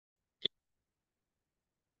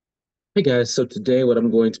Hey guys, so today what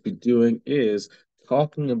I'm going to be doing is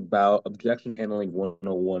talking about objection handling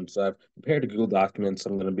 101. So I've prepared a Google document, so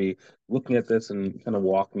I'm going to be looking at this and kind of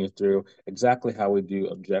walking you through exactly how we do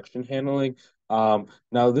objection handling. Now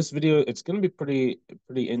this video, it's going to be pretty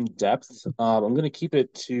in depth. I'm going to keep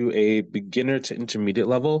it to a beginner to intermediate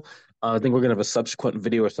level. I think we're going to have a subsequent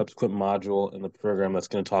video or subsequent module in the program that's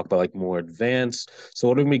going to talk about like more advanced. So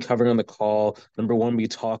what are we going to be covering on the call? Number one, be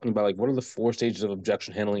talking about like what are the four stages of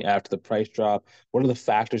objection handling after the price drop? What are the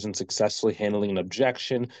factors in successfully handling an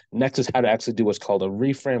objection? Next is how to actually do what's called a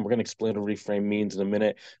reframe. We're going to explain what a reframe means in a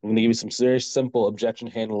minute. I'm going to give you some very simple objection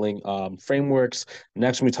handling frameworks.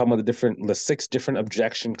 Next, we're talking about the six different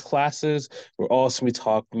objection classes. We're also going to be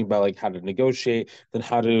talking about like how to negotiate, then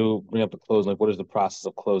how to bring up the closing, like what is the process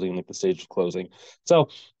of closing, like the stage of closing. So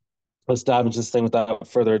let's dive into this thing without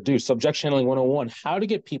further ado. Subjection handling 101, how to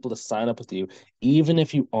get people to sign up with you, even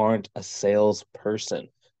if you aren't a salesperson.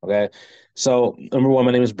 Okay. So number one,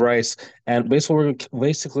 my name is Bryce, and who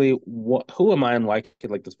am I and why could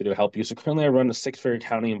like this video help you? So currently I run a six-figure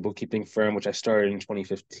accounting and bookkeeping firm, which I started in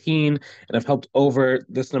 2015, and I've helped over,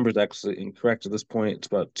 this number is actually incorrect at this point. It's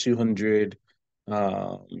about 200,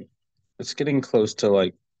 um, it's getting close to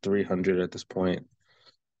like 300 at this point.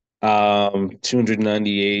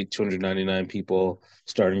 298, 299 people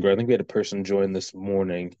starting growth. I think we had a person join this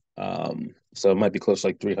morning. So it might be close to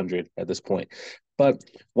like 300 at this point. But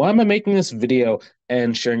why am I making this video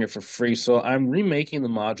and sharing it for free? So I'm remaking the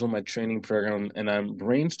module in my training program and I'm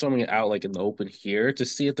brainstorming it out like in the open here to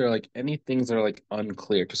see if there are like any things that are like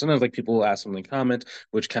unclear. Because sometimes like people will ask in the comment,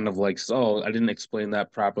 which kind of like, oh, I didn't explain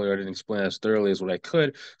that properly or I didn't explain it as thoroughly as what I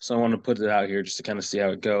could. So I want to put it out here just to kind of see how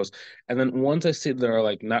it goes. And then once I see there are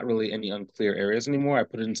like not really any unclear areas anymore, I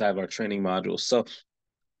put it inside of our training modules. So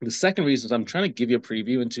the second reason is I'm trying to give you a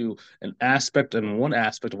preview into an aspect and one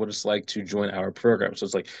aspect of what it's like to join our program. So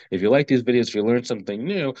it's like if you like these videos, if you learn something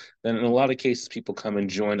new, then in a lot of cases people come and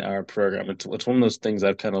join our program. It's one of those things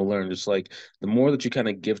I've kind of learned. It's like the more that you kind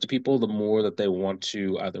of give to people, the more that they want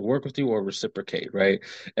to either work with you or reciprocate, right?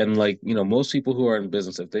 And like, most people who are in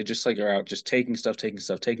business, if they just like are out just taking stuff, taking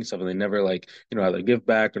stuff, taking stuff, and they never like, either give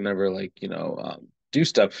back or never like, do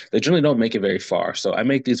stuff, they generally don't make it very far. So I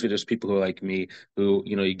make these videos for people who are like me who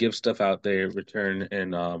you give stuff out there, return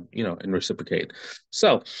and and reciprocate.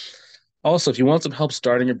 So also, if you want some help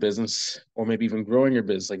starting your business or maybe even growing your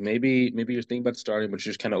business, like maybe you're thinking about starting, but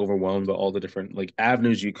you're just kind of overwhelmed by all the different like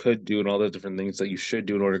avenues you could do and all the different things that you should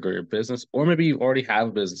do in order to grow your business, or maybe you already have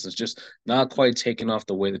a business, it's just not quite taken off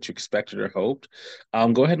the way that you expected or hoped.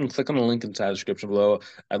 Go ahead and click on the link inside the description below.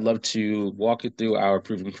 I'd love to walk you through our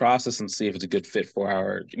proven process and see if it's a good fit for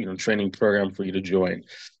our training program for you to join.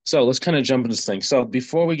 So let's kind of jump into this thing. So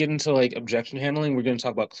before we get into like objection handling, we're going to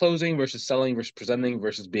talk about closing versus selling versus presenting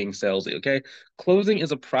versus being salesy. Okay, closing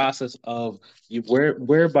is a process of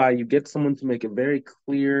whereby you get someone to make a very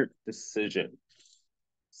clear decision.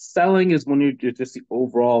 Selling is when you're just the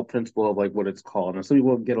overall principle of like what it's called. And so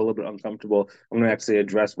people get a little bit uncomfortable. I'm going to actually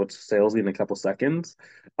address what's salesy in a couple seconds.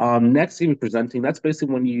 Next, even presenting. That's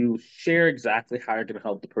basically when you share exactly how you're going to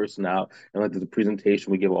help the person out, and like the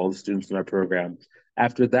presentation we give all the students in our program.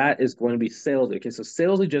 After that is going to be salesy. Okay, so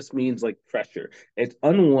salesy just means like pressure. It's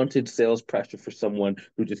unwanted sales pressure for someone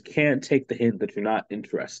who just can't take the hint that you're not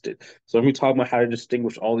interested. So let me talk about how to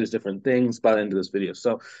distinguish all these different things by the end of this video.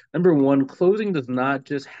 So number one, closing does not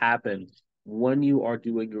just happen when you are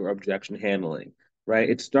doing your objection handling, right?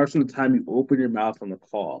 It starts from the time you open your mouth on the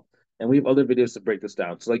call. And we have other videos to break this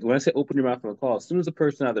down. So, like when I say open your mouth on the call, as soon as the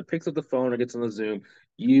person either picks up the phone or gets on the Zoom,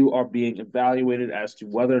 you are being evaluated as to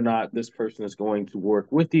whether or not this person is going to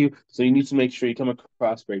work with you. So, you need to make sure you come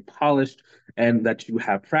across very polished and that you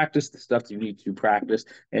have practiced the stuff that you need to practice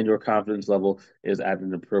and your confidence level is at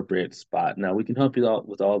an appropriate spot. Now, we can help you out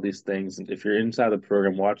with all these things. And if you're inside the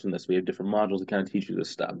program watching this, we have different modules that kind of teach you this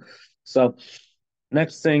stuff. So,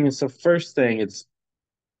 first thing, it's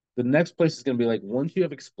the next place is going to be like once you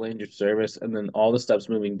have explained your service and then all the steps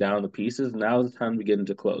moving down the pieces, now is the time to get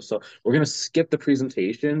into close. So we're going to skip the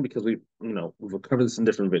presentation because we've covered this in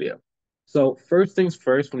different video. So first things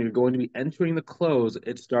first, when you're going to be entering the close,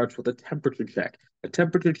 it starts with a temperature check. A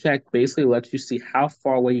temperature check basically lets you see how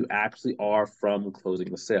far away you actually are from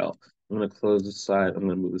closing the sale. I'm going to close this side. I'm going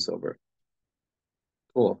to move this over.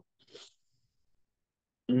 Cool.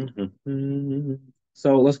 Mhm.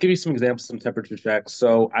 So let's give you some examples, some temperature checks.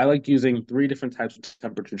 So I like using three different types of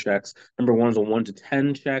temperature checks. Number one is a 1 to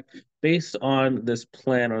 10 check based on this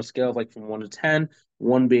plan on a scale of like from 1 to 10,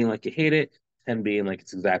 one being like you hate it, 10 being like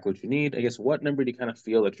it's exactly what you need. I guess what number do you kind of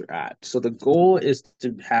feel that you're at? So the goal is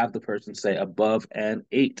to have the person say above an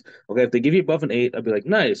eight. Okay, if they give you above an eight, I'll be like,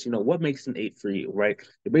 nice. What makes an eight for you, right?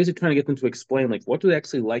 You're basically trying to get them to explain like what do they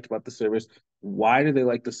actually like about the service, why do they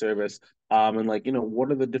like the service, and like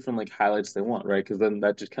what are the different like highlights they want, right? Because then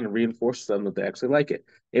that just kind of reinforces them that they actually like it.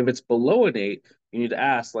 If it's below an eight, you need to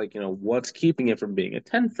ask like what's keeping it from being a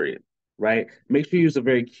 10 for you, right? Make sure you use a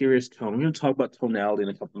very curious tone. We're going to talk about tonality in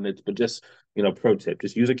a couple minutes, but just pro tip,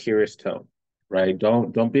 just use a curious tone, right?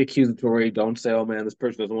 Don't be accusatory. Don't say, oh man, this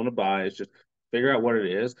person doesn't want to buy. It's just figure out what it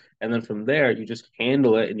is. And then from there, you just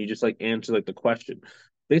handle it and you just like answer like the question.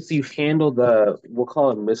 Basically, you handle we'll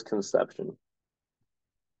call it misconception,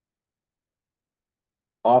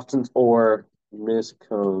 often or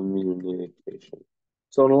miscommunication.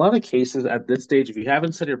 So in a lot of cases at this stage, if you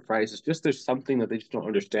haven't set your price, it's just there's something that they just don't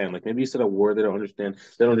understand. Like maybe you said a word they don't understand.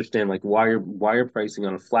 They don't understand like why you're pricing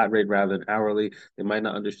on a flat rate rather than hourly. They might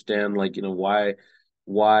not understand like why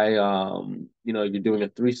you're doing a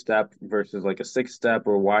three step versus like a six step,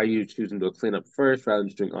 or why you choosing to clean up first rather than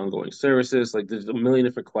just doing ongoing services. Like there's a million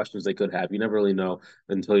different questions they could have. You never really know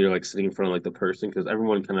until you're like sitting in front of like the person, because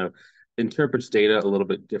everyone kind of interprets data a little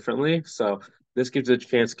bit differently. So this gives it a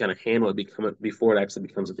chance to kind of handle it before it actually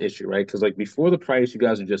becomes an issue, right? Because like before the price, you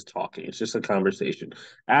guys are just talking. It's just a conversation.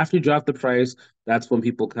 After you drop the price, that's when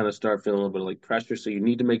people kind of start feeling a little bit of like pressure. So you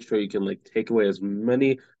need to make sure you can like take away as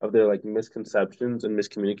many of their like misconceptions and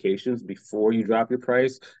miscommunications before you drop your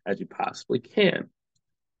price as you possibly can.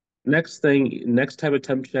 Next type of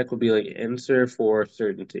temp check would be like answer for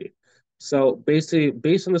certainty. So basically,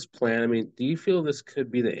 based on this plan, I mean, do you feel this could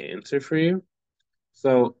be the answer for you?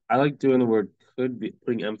 So I like doing the word could be,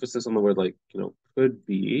 putting emphasis on the word like, could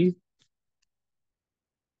be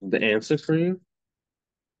the answer for you,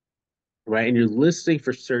 right? And you're listening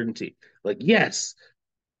for certainty. Like, yes,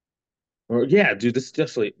 or yeah, dude, this is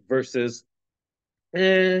definitely versus,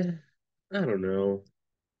 eh, I don't know.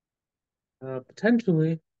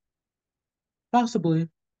 Potentially, possibly,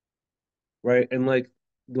 right? And like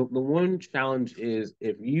the one challenge is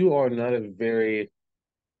if you are not a very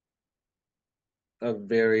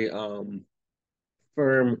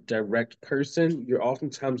firm, direct person, you're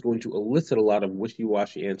oftentimes going to elicit a lot of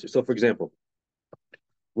wishy-washy answers. So for example,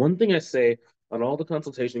 one thing I say on all the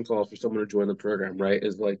consultation calls for someone to join the program, right,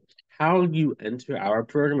 is like how you enter our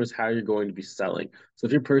program is how you're going to be selling. So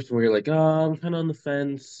if you're a person where you're like, oh, I'm kind of on the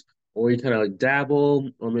fence, or you kind of like dabble,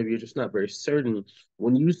 or maybe you're just not very certain,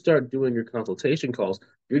 when you start doing your consultation calls,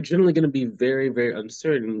 you're generally going to be very, very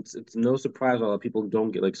uncertain. It's no surprise a lot of people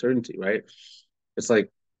don't get like certainty, right? It's like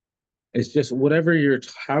it's just however you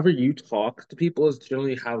talk to people is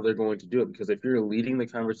generally how they're going to do it. Because if you're leading the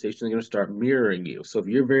conversation, they're going to start mirroring you. So if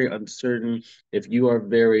you're very uncertain, if you are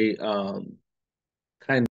very kind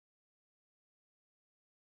of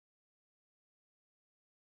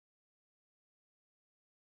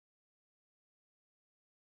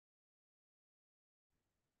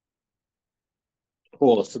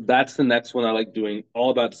cool. So that's the next one I like doing, all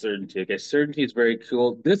about certainty. Okay, certainty is very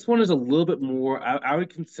cool. This one is a little bit more, I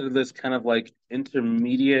would consider this kind of like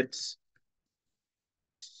intermediate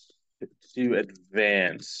to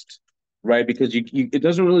advanced, right? Because it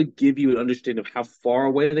doesn't really give you an understanding of how far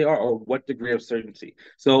away they are or what degree of certainty.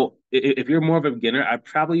 So if you're more of a beginner, I'd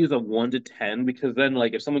probably use a 1 to 10, because then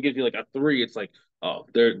like if someone gives you like a three, it's like, oh,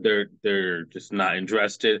 they're just not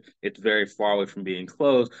interested. It's very far away from being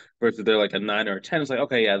closed. Versus they're like a 9 or a 10, it's like,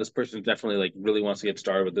 okay, yeah, this person definitely like really wants to get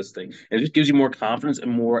started with this thing. And it just gives you more confidence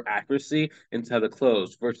and more accuracy into how to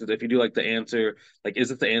close. Versus if you do like the answer, like,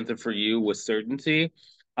 is it the answer for you with certainty?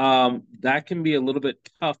 That can be a little bit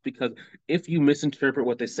tough, because if you misinterpret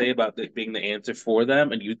what they say about it being the answer for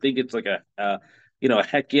them, and you think it's like a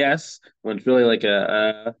heck yes, when it's really like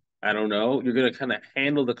I don't know, you're gonna kind of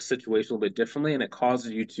handle the situation a little bit differently, and it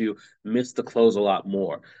causes you to miss the close a lot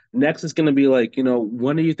more. Next is gonna be like,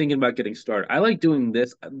 when are you thinking about getting started? I like doing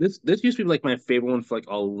this. This used to be like my favorite one for like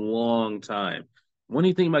a long time. When are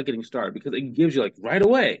you thinking about getting started? Because it gives you like right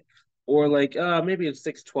away, or like maybe in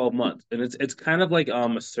 6 to 12 months, and it's kind of like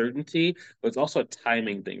a certainty, but it's also a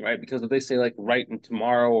timing thing, right? Because if they say like right in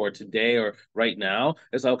tomorrow or today or right now,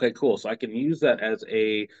 it's like, okay, cool, so I can use that as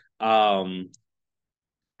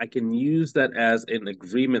an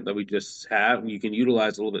agreement that we just have, and you can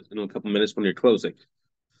utilize a little bit in a couple minutes when you're closing,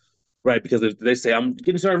 right? Because if they say I'm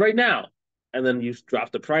getting started right now, and then you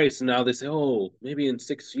drop the price, and now they say, oh, maybe in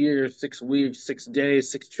 6 years, 6 weeks, 6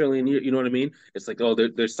 days, 6 trillion years. You know what I mean? It's like, oh,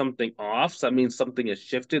 there's something off. So that means something has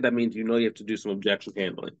shifted. That means you have to do some objection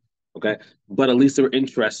handling. Okay. But at least they were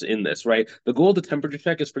interested in this, right? The goal of the temperature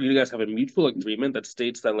check is for you to guys have a mutual agreement that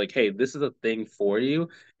states that, like, hey, this is a thing for you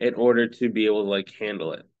in order to be able to like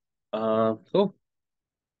handle it. Cool.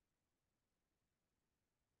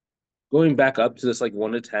 Going back up to this like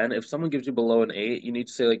 1 to 10, if someone gives you below an 8, you need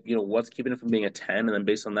to say like, what's keeping it from being a 10, and then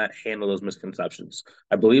based on that, handle those misconceptions.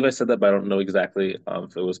 I believe I said that, but I don't know exactly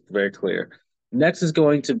if it was very clear. Next is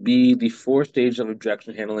going to be the four stages of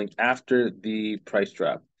objection handling after the price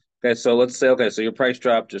drop. Okay, so let's say, okay, so your price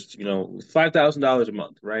drop just, $5,000 a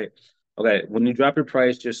month, right? Okay, when you drop your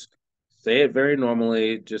price, just say it very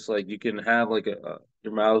normally, just like you can have like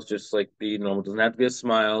your mouth just like be normal. Doesn't have to be a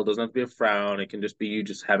smile, doesn't have to be a frown. It can just be you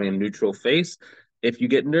just having a neutral face. If you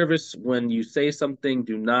get nervous when you say something,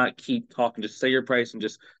 do not keep talking. Just say your price and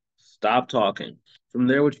just stop talking. From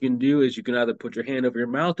there, what you can do is you can either put your hand over your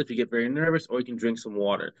mouth if you get very nervous, or you can drink some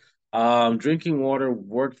water. Drinking water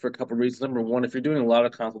worked for a couple of reasons. Number one, if you're doing a lot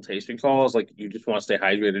of consultation calls, like you just want to stay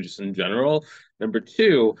hydrated just in general. Number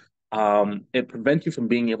two, it prevents you from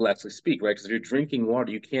being able to actually speak, right? Because if you're drinking water,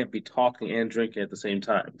 you can't be talking and drinking at the same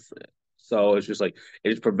time. So it's just like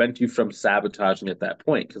it just prevents you from sabotaging at that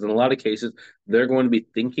point. Because in a lot of cases, they're going to be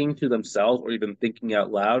thinking to themselves or even thinking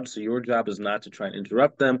out loud. So your job is not to try and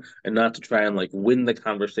interrupt them and not to try and like win the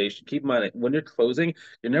conversation. Keep in mind, like, when you're closing,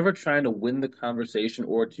 you're never trying to win the conversation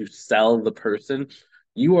or to sell the person.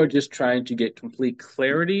 You are just trying to get complete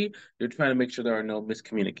clarity. You're trying to make sure there are no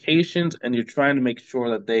miscommunications, and you're trying to make sure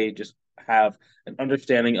that they just have an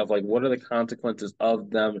understanding of like what are the consequences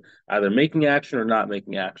of them either making action or not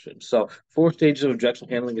making action. So four stages of objection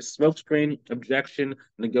handling is smokescreen, objection,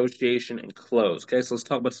 negotiation, and close. Okay, so let's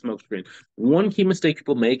talk about smokescreen. One key mistake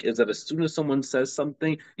people make is that as soon as someone says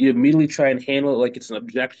something, you immediately try and handle it like it's an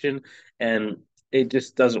objection, and it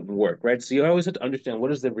just doesn't work, right? So you always have to understand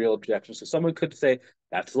what is the real objection. So someone could say,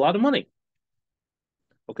 that's a lot of money.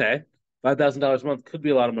 Okay. $5,000 a month could be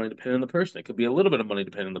a lot of money depending on the person. It could be a little bit of money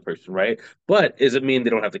depending on the person, right? But does it mean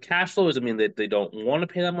they don't have the cash flow? Does it mean that they don't want to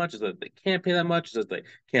pay that much? Is it that they can't pay that much? Is it that they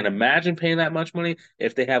can't imagine paying that much money?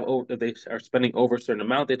 If they are spending over a certain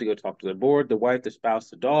amount, they have to go talk to their board, their wife, their spouse,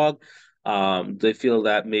 the dog. They feel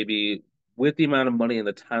that maybe with the amount of money and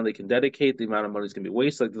the time they can dedicate, the amount of money is going to be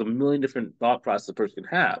wasted. Like there's a million different thought processes a person can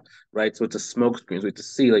have, right? So it's a smoke screen. So we have to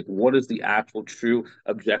see like what is the actual true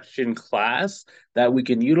objection class that we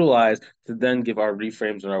can utilize to then give our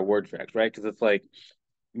reframes and our word tracks, right? Because it's like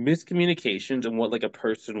miscommunications and what like a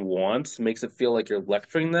person wants makes it feel like you're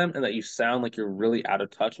lecturing them and that you sound like you're really out of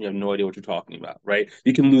touch and you have no idea what you're talking about, right?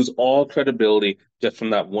 You can lose all credibility just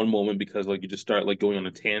from that one moment because like you just start like going on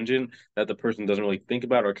a tangent that the person doesn't really think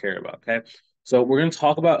about or care about. Okay. So we're going to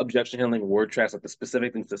talk about objection handling word tracks, like the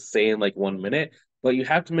specific things to say in like 1 minute, but you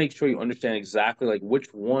have to make sure you understand exactly like which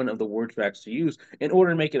one of the word tracks to use in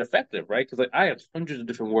order to make it effective, right? Because like I have hundreds of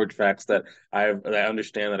different word tracks that I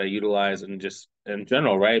understand that I utilize and just in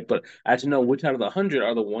general, right? But I have to know which out of the 100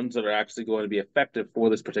 are the ones that are actually going to be effective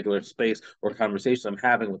for this particular space or conversation I'm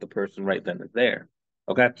having with the person right then and there.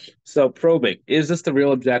 Okay. So probing, is this the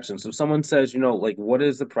real objection? So if someone says, like what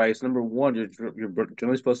is the price? Number one, you're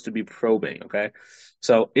generally supposed to be probing. Okay.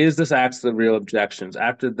 So is this actually the real objections?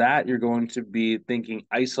 After that, you're going to be thinking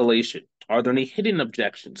isolation. Are there any hidden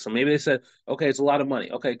objections? So maybe they said, okay, it's a lot of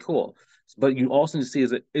money. Okay, cool. But you also need to see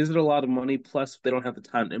is it a lot of money plus they don't have the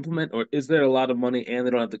time to implement, or is there a lot of money and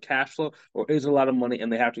they don't have the cash flow, or is it a lot of money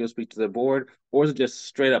and they have to go speak to their board, or is it just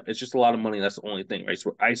straight up, it's just a lot of money, that's the only thing, right? So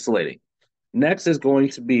we're isolating. Next is going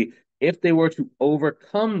to be if they were to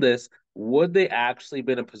overcome this, would they actually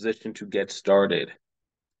be in a position to get started?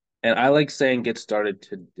 And I like saying get started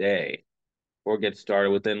today or get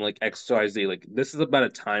started within like XYZ. Like this is about a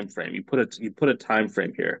time frame. You put a time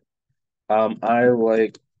frame here. I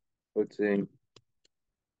like putting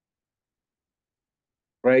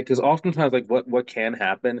right? Because oftentimes, like what can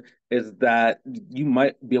happen is that you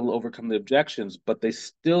might be able to overcome the objections, but they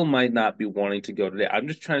still might not be wanting to go today. I'm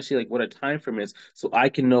just trying to see like what a time frame is, so I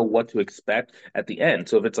can know what to expect at the end.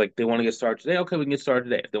 So if it's like they want to get started today, okay, we can get started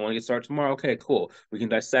today. If they want to get started tomorrow, okay, cool, we can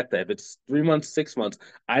dissect that. If it's 3 months, 6 months,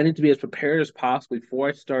 I need to be as prepared as possible before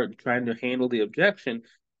I start trying to handle the objection.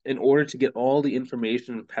 In order to get all the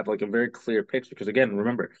information, have like a very clear picture. Because again,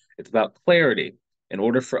 remember, it's about clarity. In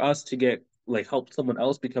order for us to get like help someone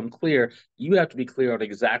else become clear, you have to be clear on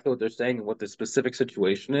exactly what they're saying and what the specific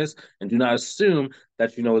situation is, and do not assume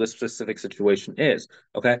that you know what the specific situation is.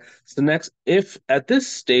 Okay. So next, if at this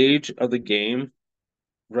stage of the game,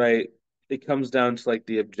 right, it comes down to like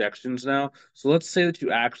the objections now. So let's say that you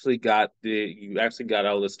actually got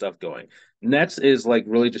all this stuff going. Next is like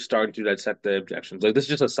really just starting to dissect the objections. Like this is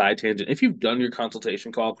just a side tangent. If you've done your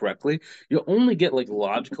consultation call correctly, you'll only get like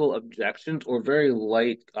logical objections or very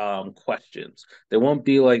light questions. They won't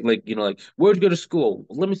be like where'd you go to school?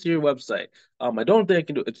 Let me see your website. I don't think I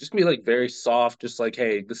can do it. It's just gonna be like very soft, just like,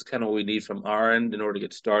 hey, this is kind of what we need from our end in order to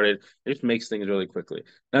get started. It just makes things really quickly.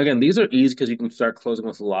 Now again, these are easy because you can start closing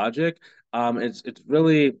with logic. It's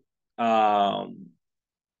really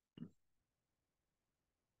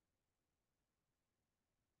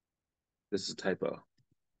this is a typo.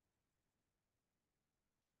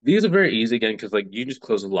 These are very easy again because like you just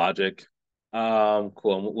close the logic. Cool.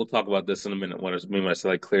 And we'll talk about this in a minute when I say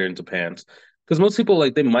like clear into pans. Because most people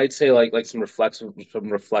like they might say like some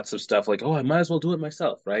reflexive stuff like, oh, I might as well do it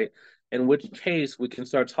myself, right? In which case we can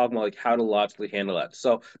start talking about like how to logically handle that.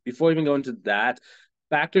 So before we even go into that,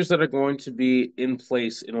 factors that are going to be in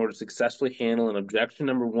place in order to successfully handle an objection.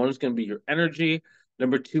 Number one is going to be your energy.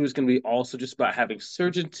 Number two is going to be also just about having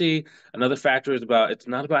certainty. Another factor is about it's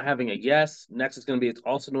not about having a yes. Next is going to be it's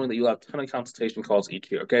also knowing that you'll have a ton of consultation calls each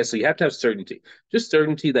year. Okay, so you have to have certainty, just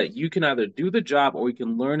certainty that you can either do the job or you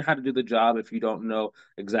can learn how to do the job if you don't know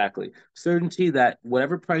exactly. Certainty that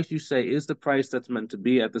whatever price you say is the price that's meant to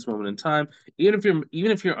be at this moment in time. Even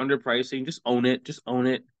if you're underpricing, just own it. Just own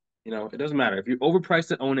it. It doesn't matter. If you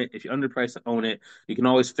overprice it, own it. If you underprice it, own it. You can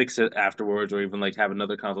always fix it afterwards or even like have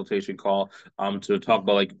another consultation call to talk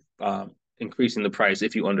about like increasing the price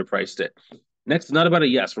if you underpriced it. Next, it's not about a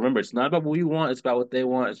yes. Remember, it's not about what you want, it's about what they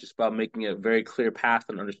want. It's just about making a very clear path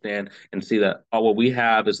and understand and see that what we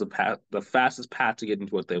have is the path, the fastest path to get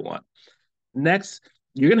into what they want. Next,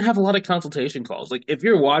 you're gonna have a lot of consultation calls. Like if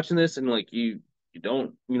you're watching this and like you're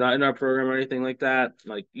not in our program or anything like that,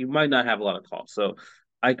 like you might not have a lot of calls. So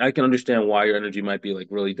I can understand why your energy might be like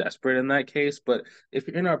really desperate in that case. But if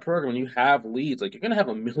you're in our program and you have leads, like you're gonna have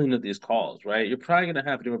a million of these calls, right? You're probably gonna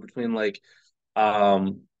have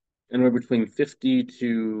um anywhere between 50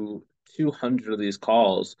 to 200 of these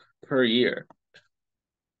calls per year.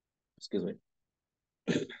 Excuse me.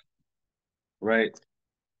 Right.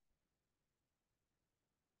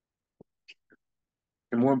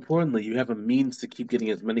 And more importantly, you have a means to keep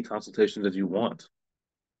getting as many consultations as you want.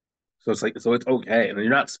 So it's okay. And you're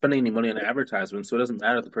not spending any money on advertisement. So it doesn't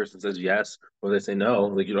matter if the person says yes or they say no.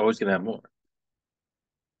 Like you're always gonna have more.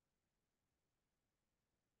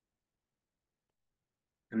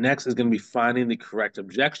 And next is gonna be finding the correct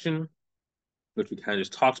objection, which we kind of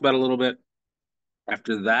just talked about a little bit.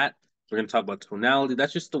 After that, we're going to talk about tonality.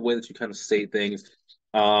 That's just the way that you kind of say things.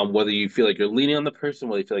 Whether you feel like you're leaning on the person,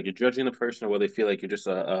 whether you feel like you're judging the person, or whether you feel like you're just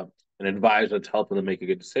an advisor that's helping them make a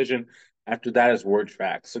good decision. After that is word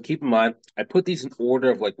tracks. So keep in mind, I put these in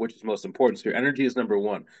order of like which is most important. So your energy is number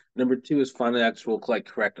one. Number two is find the actual like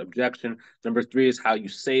correct objection. Number three is how you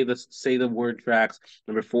say the word tracks.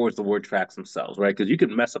 Number four is the word tracks themselves, right? Because you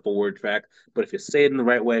can mess up a word track, but if you say it in the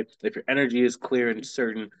right way, if your energy is clear and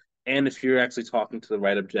certain, and if you're actually talking to the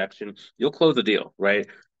right objection, you'll close the deal, right?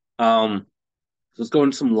 Um, so let's go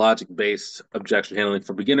into some logic-based objection handling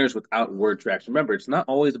for beginners without word tracks. Remember, it's not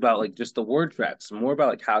always about like just the word tracks. It's more about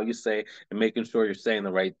like how you say and making sure you're saying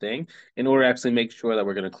the right thing in order to actually make sure that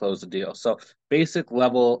we're going to close the deal. So basic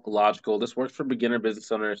level logical. This works for beginner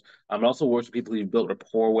business owners. It also works for people you've built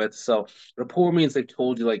rapport with. So rapport means they've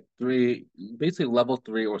told you like basically level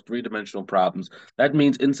three or three-dimensional problems. That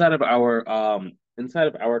means inside of our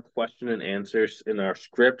question and answers in our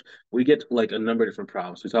script, we get like a number of different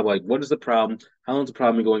problems. We talk about like what is the problem, how long is the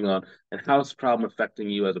problem going on, and how is the problem affecting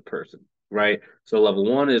you as a person, right? So level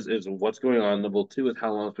one is what's going on. Level two is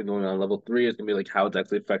how long it's been going on. Level three is gonna be like how it's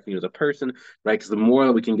actually affecting you as a person, right? Because the more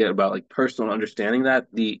that we can get about like personal understanding that,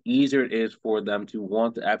 the easier it is for them to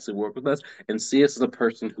want to actually work with us and see us as a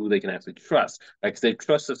person who they can actually trust. Like they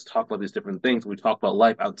trust us to talk about these different things. We talk about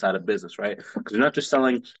life outside of business, right? Because you're not just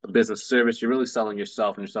selling a business service, you're really selling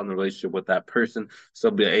yourself and you're selling the relationship with that person.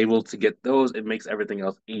 So be able to get those, it makes everything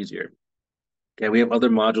else easier. Okay, we have other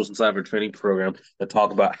modules inside of our training program that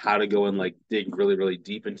talk about how to go and like dig really, really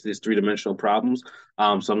deep into these three-dimensional problems. So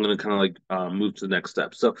I'm going to kind of like move to the next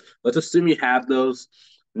step. So let's assume you have those.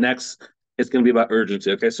 Next, it's going to be about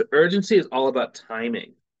urgency. Okay, so urgency is all about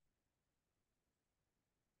timing.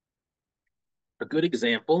 A good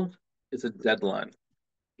example is a deadline.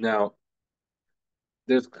 Now,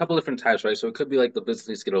 there's a couple different types, right? So it could be like the business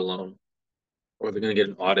needs to get a loan, or they're going to get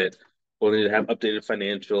an audit, or they need to have updated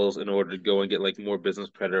financials in order to go and get like more business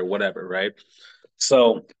credit or whatever, right?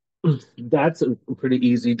 So That's a pretty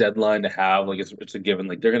easy deadline to have. Like it's a given.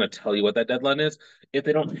 Like they're gonna tell you what that deadline is. If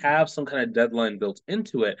they don't have some kind of deadline built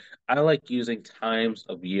into it, I like using times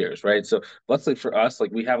of years, right? So let's say for us,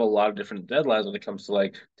 like we have a lot of different deadlines when it comes to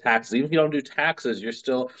like taxes. Even if you don't do taxes, you're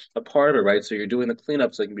still a part of it, right? So you're doing the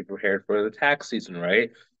cleanup so you can be prepared for the tax season,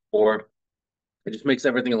 right? Or it just makes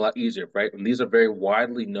everything a lot easier, right? And these are very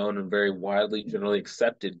widely known and very widely generally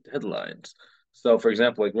accepted deadlines. So, for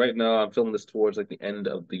example, like right now, I'm filming this towards like the end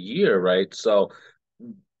of the year, right? So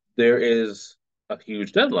there is a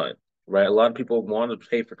huge deadline, right? A lot of people want to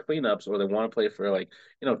pay for cleanups or they want to pay for like,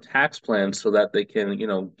 tax plans so that they can, get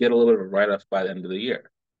a little bit of write-offs by the end of the year,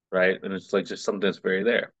 right? And it's like just something that's very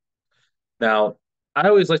there. Now, I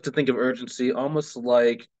always like to think of urgency almost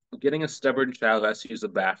like getting a stubborn child who has to use the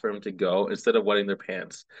bathroom to go instead of wetting their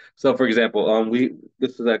pants. So, for example, we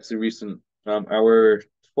this is actually recent. Our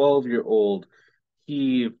 12-year-old,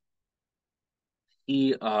 he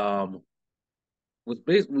he was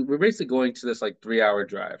basically we're basically going to this like 3 hour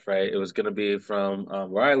drive, right? It was going to be from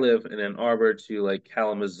where I live in Ann Arbor to like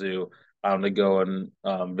Kalamazoo, to go and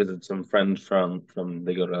visit some friends from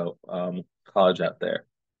they go to college out there.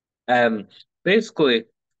 And basically,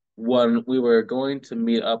 when we were going to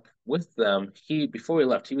meet up with them, he before we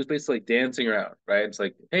left, he was basically dancing around, right? It's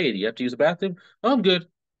like, hey, do you have to use the bathroom? Oh, I'm good.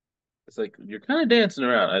 It's like you're kind of dancing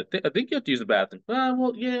around. I think you have to use the bathroom.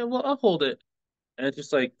 Well, yeah, well, I'll hold it. And it's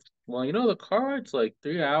just like, well, the car it's like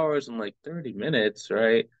 3 hours and like 30 minutes,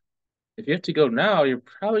 right? If you have to go now, you're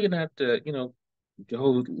probably gonna have to,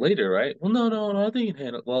 go later, right? Well, no, no, no, I think you can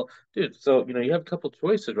handle it. Well, dude, so you have a couple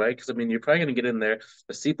choices, right? Because I mean, you're probably gonna get in there,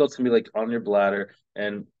 the seatbelt's gonna be like on your bladder,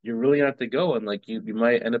 and you're really gonna have to go, and like you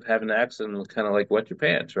might end up having an accident and kind of like wet your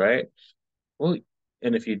pants, right? Well,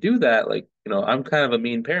 and if you do that, like I'm kind of a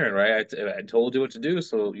mean parent, right? I told you what to do,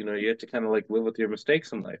 so you have to kind of like live with your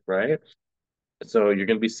mistakes in life, right? So you're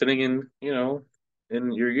gonna be sitting in,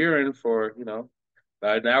 in your urine for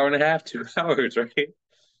about an hour and a half, 2 hours,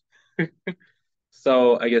 right?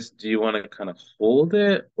 So I guess do you want to kind of hold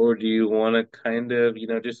it or do you want to kind of,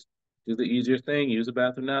 just do the easier thing, use the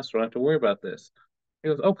bathroom now so I don't have to worry about this? He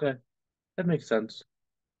goes, okay, that makes sense.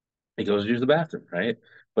 He goes to use the bathroom, right?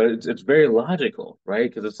 But it's very logical, right?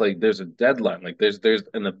 Because it's like there's a deadline, like there's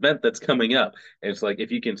an event that's coming up. And it's like if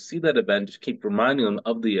you can see that event, just keep reminding them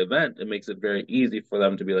of the event. It makes it very easy for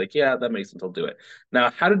them to be like, yeah, that makes sense. I'll do it.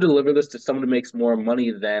 Now, how to deliver this to someone who makes more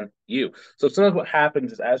money than you? So sometimes what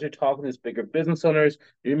happens is as you're talking to these bigger business owners,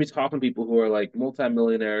 you're gonna be talking to people who are like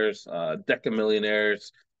multimillionaires,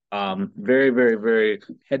 decamillionaires, very, very, very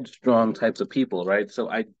headstrong types of people, right? So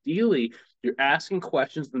ideally you're asking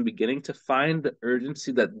questions in the beginning to find the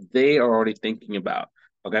urgency that they are already thinking about.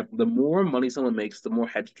 Okay. The more money someone makes, the more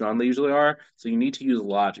headstrong they usually are. So you need to use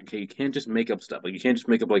logic. Okay. You can't just make up stuff. Like you can't just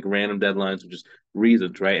make up like random deadlines or just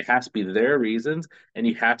reasons, right? It has to be their reasons, and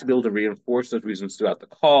you have to be able to reinforce those reasons throughout the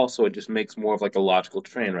call. So it just makes more of like a logical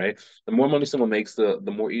train, right? The more money someone makes, the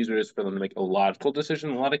more easier it is for them to make a logical decision.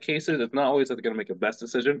 In a lot of cases, it's not always that they're going to make a best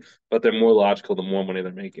decision, but they're more logical the more money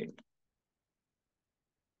they're making.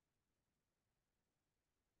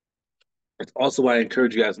 It's also why I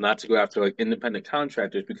encourage you guys not to go after like independent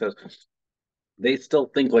contractors because they still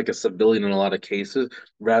think like a civilian in a lot of cases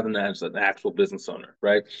rather than as an actual business owner,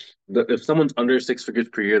 right? If someone's under 6 figures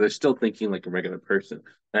per year, they're still thinking like a regular person.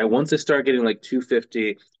 Now, once they start getting like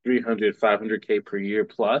 250, 300, 500K per year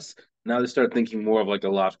plus, now they start thinking more of like a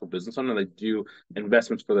logical business owner. They do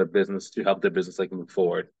investments for their business to help their business like move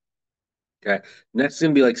forward. Okay. Next is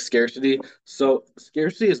gonna be like scarcity. So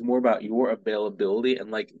scarcity is more about your availability and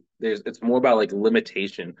like it's more about like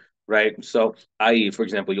limitation, right? So i.e., for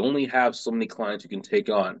example, you only have so many clients you can take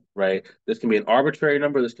on, right? This can be an arbitrary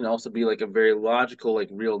number. This can also be like a very logical, like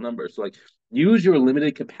real number. So like use your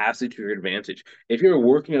limited capacity to your advantage. If you're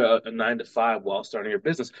working a 9 to 5 while starting your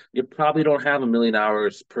business, you probably don't have 1 million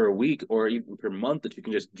hours per week or even per month that you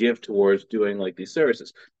can just give towards doing like these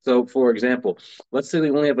services. So for example, let's say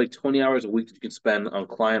they only have like 20 hours a week that you can spend on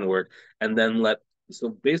client work and then so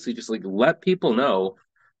basically just like let people know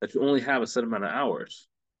that you only have a set amount of hours,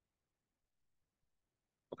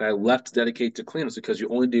 okay, left to dedicate to cleanups because you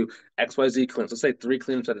only do XYZ cleanups. Let's say 3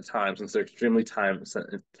 cleanups at a time since they're extremely time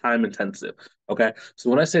intensive. Okay. So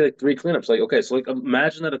when I say like 3 cleanups, like okay, so like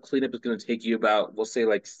imagine that a cleanup is going to take you about, we'll say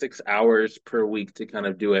like 6 hours per week to kind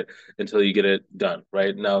of do it until you get it done.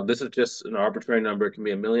 Right. Now this is just an arbitrary number. It can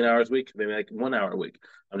be 1 million hours a week, maybe like 1 hour a week.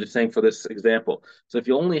 I'm just saying for this example. So if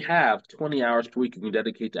you only have 20 hours per week you can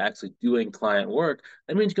dedicate to actually doing client work,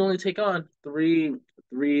 that means you can only take on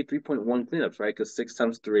 3.1 cleanups, right? Because 6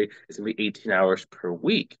 times 3 is going to be 18 hours per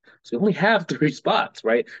week. So you only have 3 spots,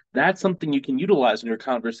 right? That's something you can utilize in your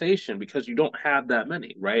conversation because you don't have that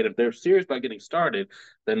many, right? If they're serious about getting started,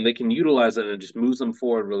 then they can utilize it and it just moves them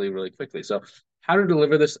forward really, really quickly. So how to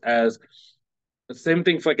deliver this as the same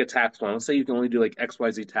thing for like a tax plan. Let's say you can only do like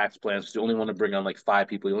XYZ tax plans because you only want to bring on like 5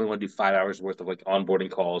 people. You only want to do 5 hours worth of like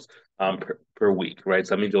onboarding calls per week, right?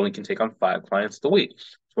 So that means you only can take on 5 clients a week,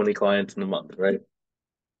 20 clients in a month, right?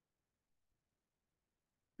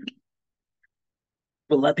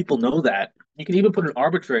 But let people know that. You can even put an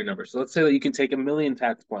arbitrary number. So let's say that you can take 1 million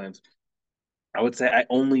tax plans. I would say I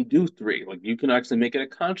only do three. Like you can actually make it a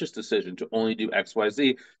conscious decision to only do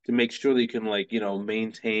XYZ to make sure that you can like,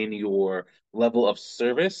 maintain your level of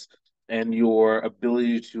service and your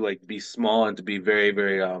ability to like be small and to be very,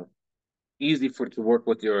 very easy for to work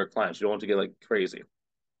with your clients. You don't want to get like crazy.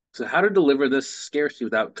 So how to deliver this scarcity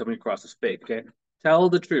without coming across as fake, okay? Tell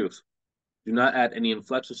the truth. Do not add any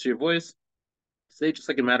inflections to your voice. Say it just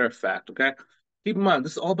like a matter of fact, okay? Keep in mind,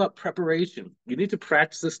 this is all about preparation. You need to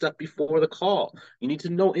practice this stuff before the call. You need to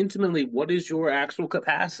know intimately what is your actual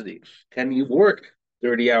capacity. Can you work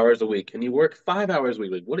 30 hours a week? Can you work 5 hours a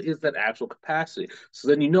week? Like, what is that actual capacity? So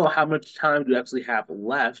then you know how much time you actually have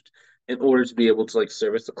left in order to be able to like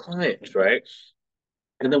service the client, right?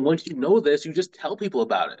 And then once you know this, you just tell people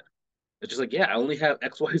about it. It's just like, yeah, I only have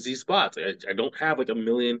XYZ spots. I don't have like a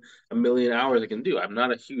million hours I can do. I'm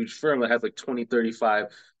not a huge firm that has like 20, 35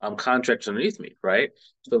 contracts underneath me, right?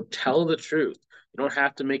 So tell the truth. You don't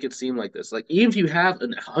have to make it seem like this. Like even if you have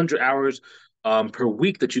 100 hours per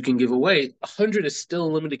week that you can give away, 100 is still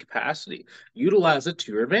a limited capacity. Utilize it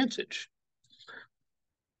to your advantage.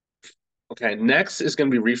 Okay, next is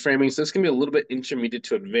going to be reframing. So it's going to be a little bit intermediate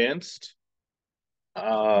to advanced.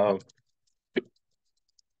 Uh,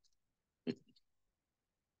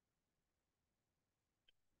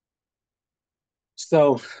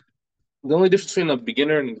 so the only difference between a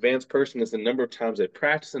beginner and advanced person is the number of times they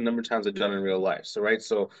practice and the number of times they've done in real life. So, right,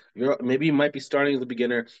 so maybe you might be starting as a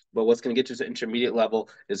beginner, but what's going to get you to intermediate level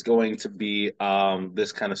is going to be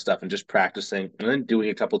this kind of stuff and just practicing and then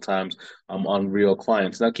doing a couple times on real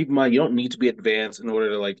clients. Now, keep in mind, you don't need to be advanced in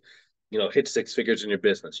order to like, hit 6 figures in your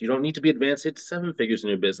business. You don't need to be advanced, hit 7 figures in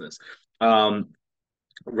your business. Um,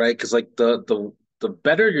 right? Because like the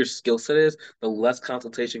better your skill set is, the less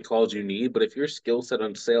consultation calls you need. But if your skill set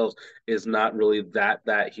on sales is not really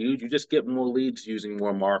that huge, you just get more leads using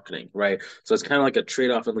more marketing, right? So it's kind of like a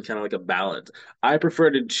trade-off and kind of like a balance. I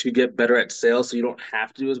prefer to get better at sales so you don't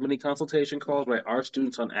have to do as many consultation calls, right? Our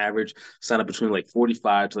students on average sign up between like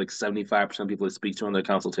 45 to like 75% of people they speak to on their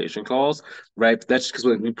consultation calls, right? That's just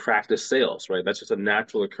because we practice sales, right? That's just a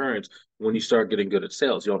natural occurrence when you start getting good at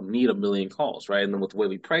sales. You don't need 1 million calls, right? And then with the way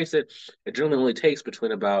we price it, it generally only takes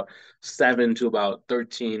between about 7 to about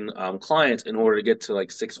 13 clients in order to get to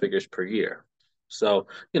like 6 figures per year. So,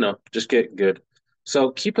 just get good.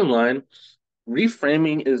 So keep in line,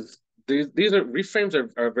 reframing is these are reframes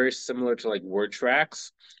are very similar to like word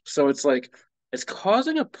tracks. So it's like it's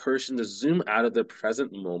causing a person to zoom out of the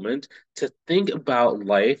present moment to think about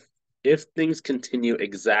life if things continue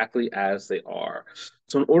exactly as they are.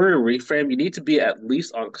 So in order to reframe, you need to be at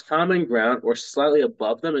least on common ground or slightly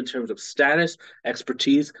above them in terms of status,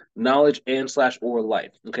 expertise, knowledge, and slash or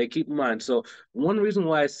life. Okay, keep in mind. So one reason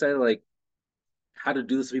why I say like how to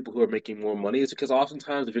do this to people who are making more money is because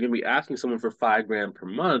oftentimes if you're going to be asking someone for 5 grand per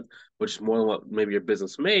month, which is more than what maybe your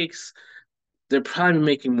business makes, they're probably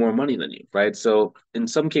making more money than you, right? So in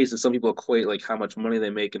some cases, some people equate like how much money they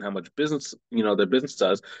make and how much business, their business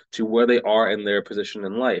does to where they are in their position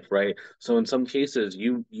in life, right? So in some cases,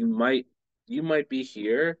 you might be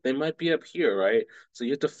here, they might be up here, right? So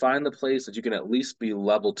you have to find the place that you can at least be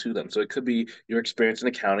level to them. So it could be your experience in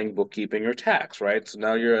accounting, bookkeeping, or tax, right? So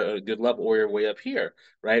now you're at a good level or you're way up here,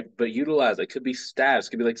 right? But utilize it. Could be stats,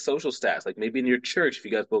 it could be like social stats, like maybe in your church, if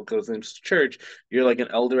you guys both go to the church, you're like an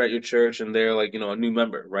elder at your church and they're like, a new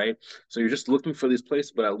member, right? So you're just looking for these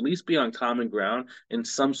places, but at least be on common ground in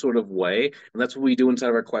some sort of way. And that's what we do inside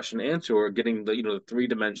of our question and answer or getting the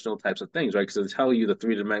three-dimensional types of things, right? Because they tell you the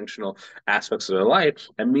three-dimensional aspects of their life.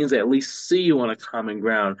 That means they at least see you on a common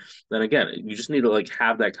ground. Then again, you just need to like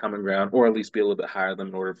have that common ground or at least be a little bit higher than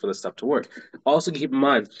in order for this stuff to work. Also keep in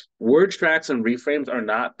mind, word tracks and reframes are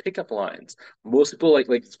not pickup lines. Most people like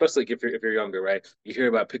especially like if you're younger, right? You hear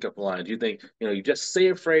about pickup lines. You think, you just say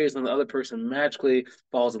a phrase and the other person magically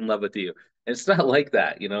falls in love with you. And it's not like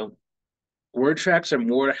that. Word tracks are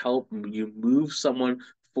more to help you move someone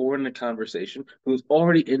forward in a conversation who's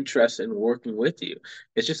already interested in working with you.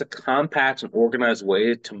 It's just a compact and organized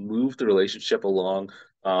way to move the relationship along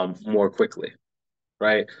more quickly,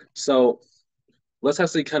 right? So let's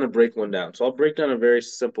actually kind of break one down. So I'll break down a very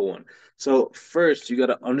simple one. So first, you got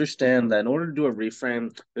to understand that in order to do a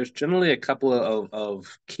reframe, there's generally a couple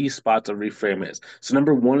of key spots a reframe is. So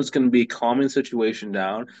number one is going to be calming the situation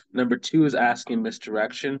down. Number two is asking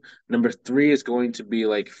misdirection. Number three is going to be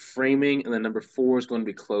like framing, and then number four is going to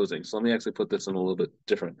be closing. So let me actually put this in a little bit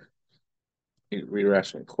different.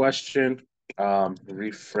 Redirection question,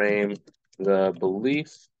 reframe the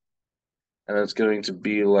belief, and it's going to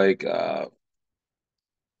be like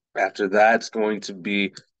after that, it's going to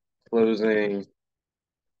be closing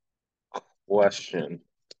question.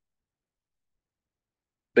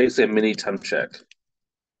 Basically, a mini temp check.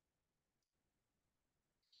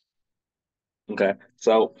 Okay.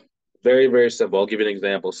 So very, very simple. I'll give you an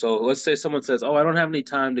example. So let's say someone says, "Oh, I don't have any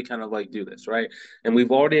time to kind of like do this," right? And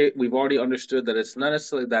we've already understood that it's not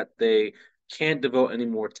necessarily that they can't devote any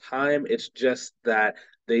more time. It's just that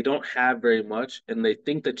they don't have very much and they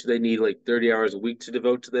think that they need like 30 hours a week to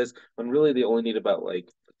devote to this, when really they only need about like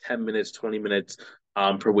 10 minutes, 20 minutes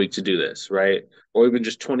per week to do this, right? Or even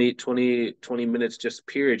just 20 minutes just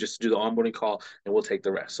period, just to do the onboarding call and we'll take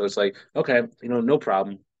the rest. So it's like, okay, no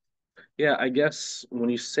problem. Yeah, I guess when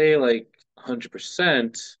you say like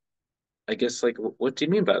 100%, I guess like what do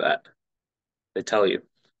you mean by that? They tell you.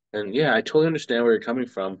 And yeah, I totally understand where you're coming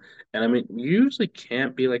from. And I mean, you usually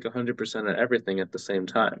can't be like 100% at everything at the same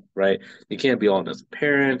time, right? You can't be all as a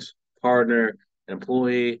parent, partner,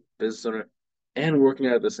 employee, business owner, and working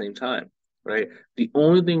out at the same time, right? The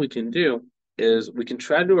only thing we can do is we can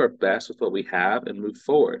try to do our best with what we have and move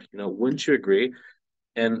forward. Wouldn't you agree?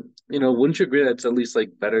 And, wouldn't you agree that it's at least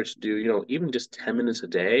like better to do, even just 10 minutes a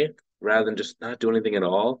day rather than just not do anything at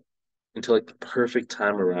all until like the perfect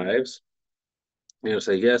time arrives?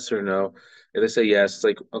 Say yes or no. If they say yes, it's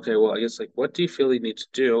like, okay, well, I guess like what do you feel you need to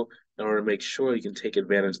do in order to make sure you can take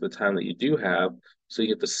advantage of the time that you do have so you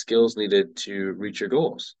get the skills needed to reach your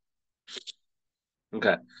goals?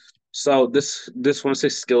 Okay. So this when I say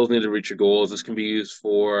skills need to reach your goals, this can be used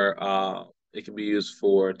for it can be used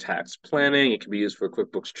for tax planning, it can be used for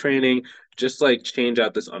QuickBooks training. Just like change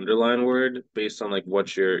out this underline word based on like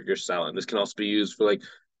what you're selling. This can also be used for like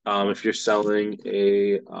if you're selling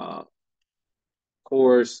a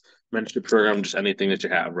course, mentorship program, just anything that you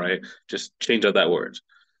have, right? Just change out that word.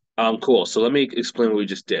 Cool. So let me explain what we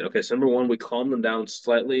just did. Okay, so number one, we calm them down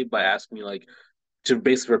slightly by asking you like to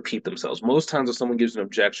basically repeat themselves. Most times, if someone gives an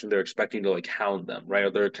objection, they're expecting to like hound them, right?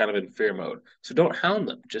 Or they're kind of in fear mode. So don't hound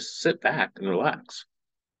them. Just sit back and relax.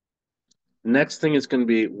 Next thing is going to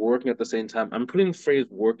be working at the same time. I'm putting the phrase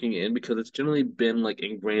working in because it's generally been like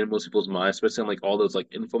ingrained in most people's minds, especially on like all those like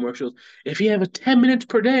infomercials. If you have a 10 minutes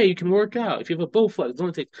per day, you can work out. If you have a Bowflex, it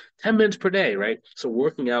only takes 10 minutes per day, right? So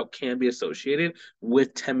working out can be associated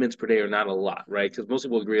with 10 minutes per day or not a lot, right? Because most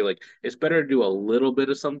people agree like it's better to do a little bit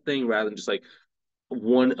of something rather than just like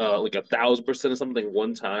one like 1,000% of something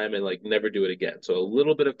one time and like never do it again. So a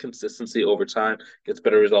little bit of consistency over time gets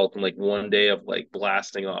better result than like one day of like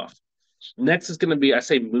blasting off. Next is going to be, I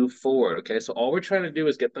say, move forward. Okay. So all we're trying to do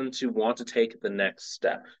is get them to want to take the next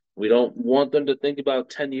step. We don't want them to think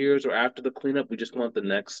about 10 years or after the cleanup. We just want the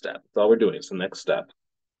next step. That's all we're doing. It's the next step.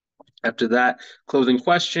 After that, closing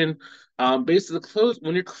question. Basically, close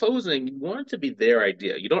when you're closing, you want it to be their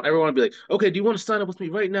idea. You don't ever want to be like, okay, do you want to sign up with me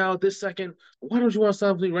right now, this second? Why don't you want to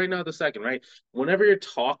sign up with me right now, this second? Right? Whenever you're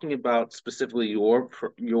talking about specifically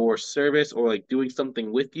your service or like doing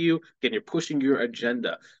something with you, again, you're pushing your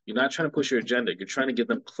agenda. You're not trying to push your agenda. You're trying to give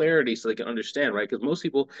them clarity so they can understand, right? Because most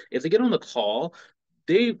people, if they get on the call,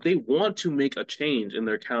 they want to make a change in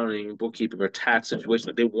their accounting, bookkeeping, or tax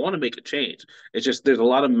situation. They want to make a change. It's just there's a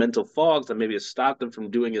lot of mental fogs that maybe have stopped them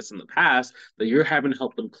from doing this in the past. That you're having to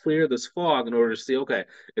help them clear this fog in order to see, okay,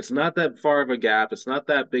 it's not that far of a gap. It's not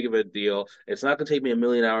that big of a deal. It's not going to take me a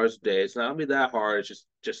million hours a day. It's not going to be that hard. It's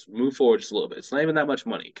just move forward just a little bit. It's not even that much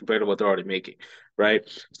money compared to what they're already making, right?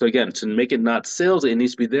 So again, to make it not sales, it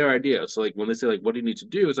needs to be their idea. So like when they say like, what do you need to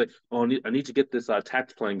do? It's like, oh, I need to get this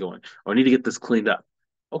tax plan going, or I need to get this cleaned up.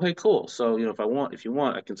 Okay, cool. So, if you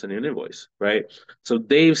want, I can send you an invoice, right? So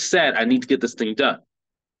they've said I need to get this thing done.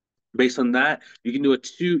 Based on that, you can do a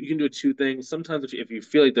two things. Sometimes if you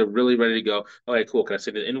feel like they're really ready to go, okay, cool. Can I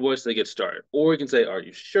send an invoice? They get started. Or you can say, are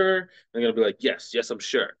you sure? They're gonna be like, yes, I'm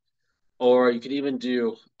sure. Or you could even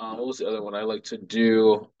do what was the other one I like to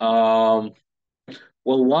do? Well,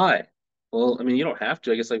 why? Well, I mean, you don't have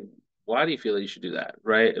to. I guess like, why do you feel that you should do that,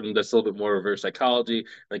 right? And that's a little bit more reverse psychology,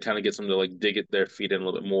 and it kind of gets them to like dig it their feet in a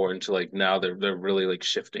little bit more into like now they're really like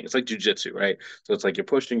shifting. It's like jujitsu, right? So it's like you're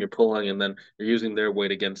pushing, you're pulling, and then you're using their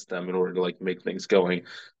weight against them in order to like make things going.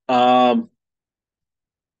 Um,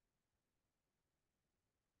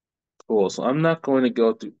 Cool. So I'm not going to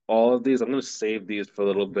go through all of these. I'm going to save these for a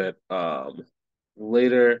little bit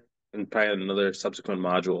later and probably another subsequent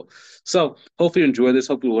module. So hopefully you enjoy this.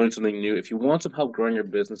 Hope you learn something new. If you want some help growing your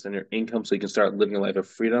business and your income so you can start living a life of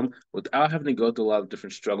freedom without having to go through a lot of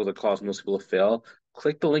different struggles that cause most people to fail,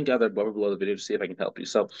 click the link either above or below the video to see if I can help you.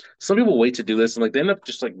 So some people wait to do this and like they end up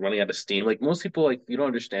just like running out of steam. Like most people, like you don't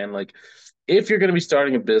understand, like if you're going to be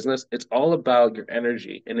starting a business, it's all about your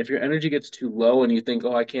energy. And if your energy gets too low and you think,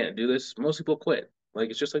 oh, I can't do this, most people quit. Like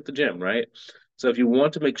it's just like the gym, right? So if you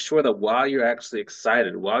want to make sure that while you're actually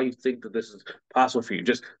excited, while you think that this is possible for you,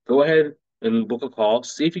 just go ahead and book a call,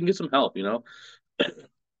 see if you can get some help, you know?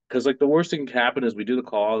 Because like the worst thing can happen is we do the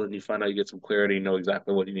call and you find out you get some clarity and know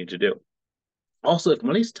exactly what you need to do. Also, if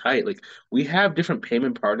money's tight, like we have different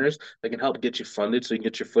payment partners that can help get you funded so you can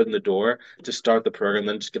get your foot in the door to start the program,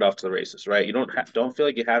 then just get off to the races, right? You don't feel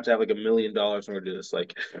like you have to have like $1 million in order to do this.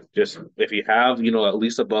 Like just if you have, at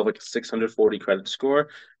least above like a 640 credit score,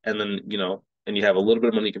 and then, and you have a little bit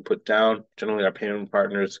of money you can put down, generally our payment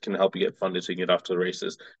partners can help you get funded so you can get off to the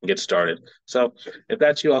races and get started. So if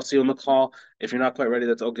that's you, I'll see you on the call. If you're not quite ready,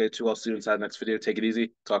 that's okay too. I'll see you inside the next video. Take it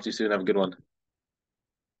easy. Talk to you soon. Have a good one.